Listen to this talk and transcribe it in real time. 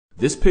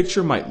This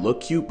picture might look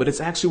cute, but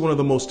it's actually one of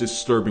the most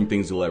disturbing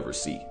things you'll ever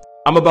see.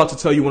 I'm about to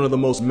tell you one of the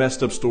most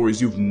messed up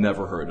stories you've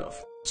never heard of.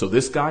 So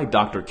this guy,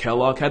 Dr.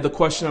 Kellogg, had the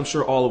question I'm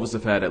sure all of us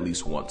have had at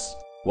least once.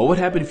 What would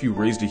happen if you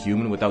raised a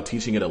human without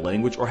teaching it a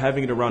language or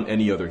having it around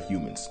any other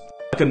humans?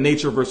 Like a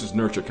nature versus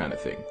nurture kind of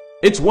thing.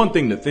 It's one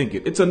thing to think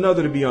it, it's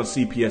another to be on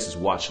CPS's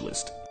watch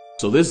list.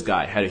 So this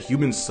guy had a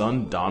human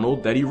son,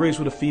 Donald, that he raised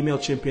with a female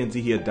chimpanzee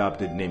he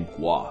adopted named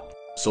Gua.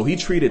 So he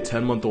treated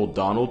 10-month-old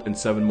Donald and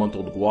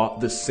 7-month-old Gua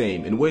the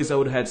same in ways that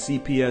would have had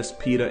CPS,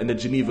 PETA, and the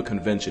Geneva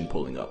Convention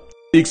pulling up.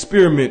 The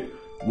experiment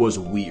was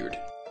weird.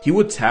 He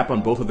would tap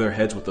on both of their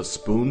heads with a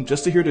spoon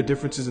just to hear the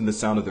differences in the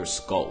sound of their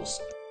skulls.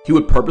 He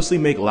would purposely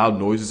make loud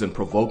noises and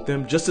provoke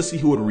them just to see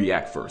who would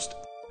react first.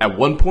 At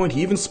one point,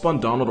 he even spun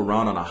Donald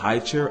around on a high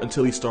chair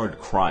until he started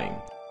crying.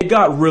 It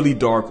got really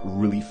dark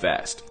really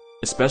fast,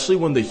 especially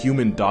when the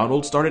human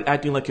Donald started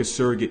acting like his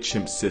surrogate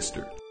chimp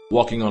sister,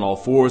 walking on all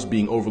fours,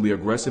 being overly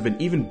aggressive,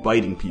 and even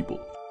biting people.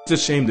 It's a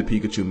shame the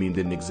Pikachu meme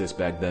didn't exist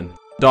back then.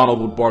 Donald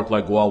would bark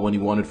like Gua when he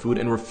wanted food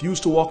and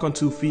refused to walk on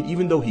 2 feet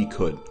even though he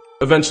could.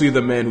 Eventually, the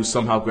man who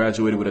somehow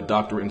graduated with a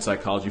doctorate in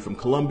psychology from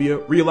Columbia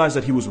realized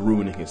that he was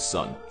ruining his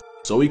son.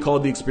 So he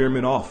called the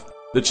experiment off.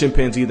 The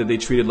chimpanzee that they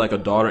treated like a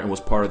daughter and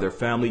was part of their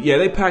family, yeah,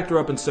 they packed her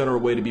up and sent her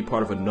away to be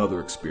part of another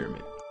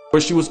experiment,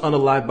 where she was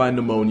unalived by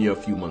pneumonia a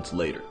few months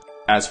later.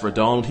 As for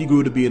Donald, he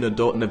grew to be an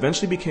adult and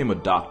eventually became a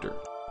doctor,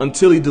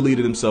 until he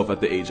deleted himself at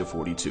the age of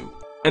 42.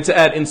 And to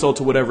add insult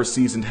to whatever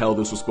seasoned hell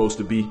this was supposed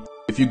to be,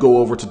 if you go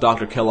over to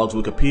Dr. Kellogg's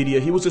Wikipedia,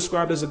 he was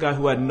described as a guy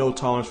who had no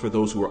tolerance for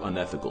those who were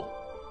unethical.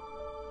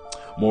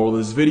 Moral of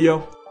this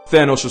video,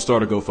 Thanos should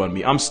start a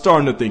GoFundMe. I'm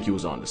starting to think he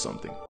was onto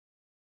something.